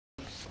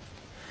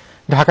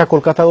ঢাকা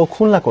কলকাতা ও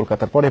খুলনা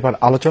কলকাতার পর এবার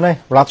আলোচনায়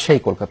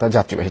রাজশাহী-কলকাতা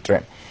যাত্রীবাহী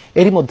ট্রেন।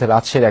 এরই মধ্যে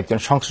রাজশাহীর একজন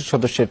সংসদ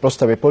সদস্যের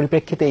প্রস্তাবের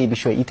পরিপ্রেক্ষিতে এই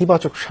বিষয়ে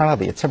ইতিবাচক সাড়া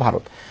দিয়েছে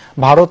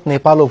ভারত,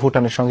 নেপাল ও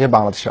ভুটানের সঙ্গে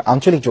বাংলাদেশের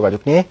আঞ্চলিক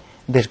যোগাযোগ নিয়ে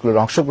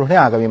দেশগুলোর অংশগ্রহণে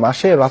আগামী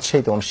মাসে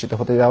রাজশাহীতে অনুষ্ঠিত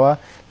হতে যাওয়া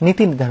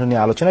নীতি নির্ধারণী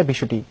আলোচনায়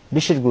বিষয়টি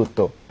বিশেষ গুরুত্ব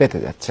পেতে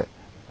যাচ্ছে।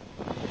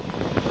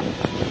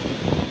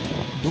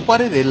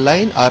 দুপারে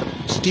রেললাইন আর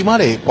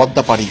স্টিমারে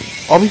পদ্মা পাড়ি,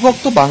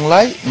 অবিভক্ত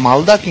বাংলায়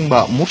মালদা কিংবা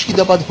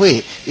মুর্শিদাবাদ হয়ে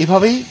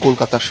এভাবেই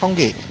কলকাতার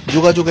সঙ্গে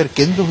যোগাযোগের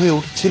কেন্দ্র হয়ে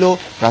উঠছিল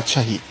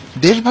রাজশাহী।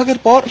 দেশভাগের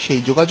পর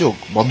সেই যোগাযোগ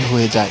বন্ধ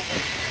হয়ে যায়।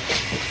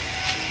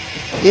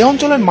 এ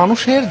অঞ্চলের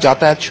মানুষের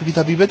যাতায়াত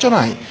সুবিধা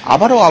বিবেচনায়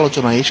আবারও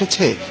আলোচনায়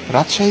এসেছে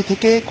রাজশাহী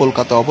থেকে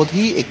কলকাতা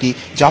অবধি একটি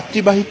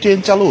যাত্রীবাহী ট্রেন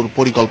চালুর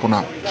পরিকল্পনা।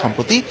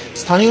 সম্প্রতি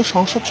স্থানীয়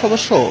সংসদ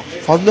সদস্য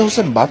ফজলে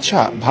হোসেন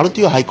বাদশা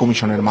ভারতীয়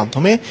হাইকমিশনের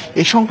মাধ্যমে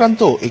এ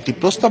সংক্রান্ত একটি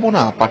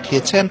প্রস্তাবনা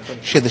পাঠিয়েছেন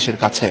সেদেশের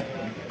কাছে।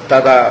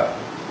 তারা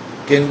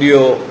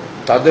কেন্দ্রীয়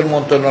তাদের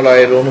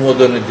মন্ত্রণালয়ের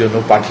অনুমোদনের জন্য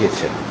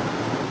পাঠিয়েছেন।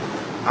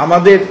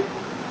 আমাদের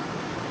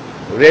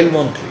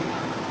রেলমন্ত্রী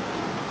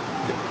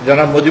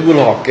জনাব মজিবুল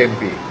হক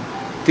এমপি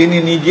তিনি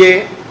নিজে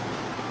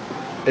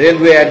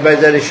রেলওয়ে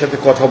অ্যাডভাইজারের সাথে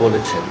কথা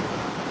বলেছেন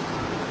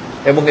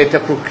এবং এটা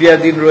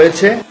প্রক্রিয়াধীন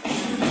রয়েছে।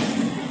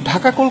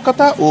 ঢাকা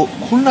কলকাতা ও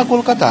খুলনা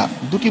কলকাতা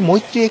দুটি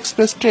মৈত্রী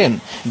এক্সপ্রেস ট্রেন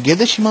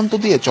গেদে সীমান্ত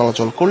দিয়ে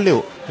চলাচল করলেও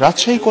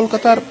রাজশাহী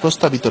কলকাতার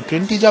প্রস্তাবিত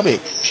ট্রেনটি যাবে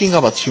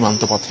সিঙ্গাবাদ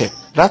সীমান্ত পথে।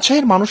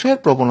 রাজশাহীর মানুষের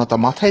প্রবণতা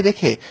মাথায়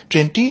রেখে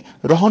ট্রেনটি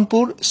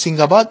রহনপুর,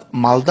 সিঙ্গাবাদ,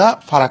 মালদা,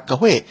 ফারাক্কা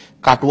হয়ে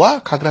কাটোয়া,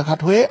 খাগড়াঘাট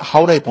হয়ে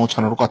হাওড়ায়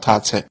পৌঁছানোর কথা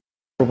আছে।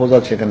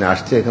 প্রপোজাল সেখানে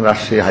আসছে। এখানে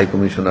রাজশাহী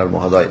হাইকমিশনার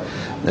মহোদয়,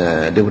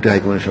 ডেপুটি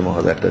হাইকমিশনার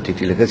মহোদয় একটা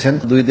চিঠি লিখেছেন।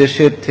 দুই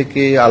দেশের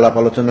থেকে আলাপ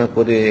আলোচনা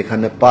করে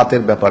এখানে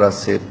পাতের ব্যাপার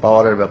আছে,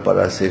 পাওয়ারের ব্যাপার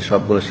আছে,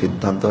 সবগুলো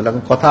সিদ্ধান্ত হলে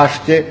এখন কথা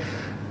আসছে,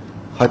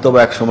 হয়তোবা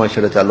এক সময়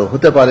সেটা চালু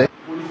হতে পারে।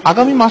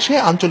 আগামী মাসে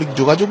আঞ্চলিক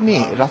যোগাযোগ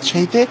নিয়ে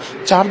রাজশাহীতে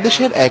 4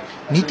 দেশের এক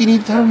নীতি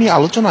নির্ধারণী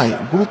আলোচনায়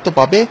গুরুত্ব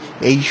পাবে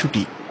এই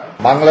ইস্যুটি।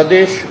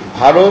 বাংলাদেশ,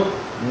 ভারত,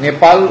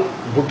 নেপাল,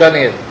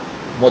 ভুটানের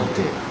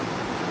মধ্যে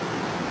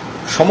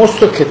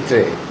সমস্ত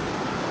ক্ষেত্রে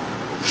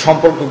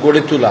সম্পর্ক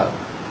গড়ে তোলার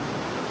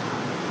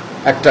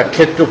একটা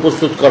ক্ষেত্র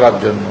প্রস্তুত করার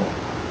জন্য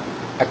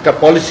একটা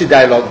পলিসি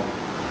ডায়ালগ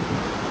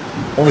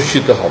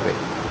অনুষ্ঠিত হবে।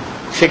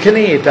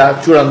 সেখানেই এটা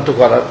চূড়ান্ত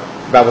করার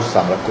ব্যবস্থা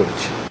আমরা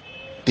করেছি।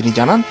 তিনি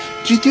জানান,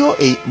 তৃতীয়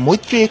এই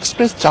মৈত্রী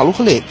এক্সপ্রেস চালু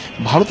হলে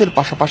ভারতের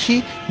পাশাপাশি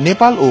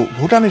নেপাল ও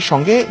ভুটানের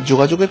সঙ্গে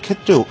যোগাযোগের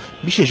ক্ষেত্রেও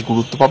বিশেষ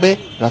গুরুত্ব পাবে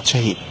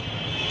রাজশাহী।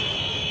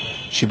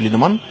 শিবলী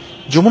নোমান,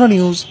 যমুনা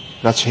নিউজ,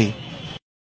 রাজশাহী।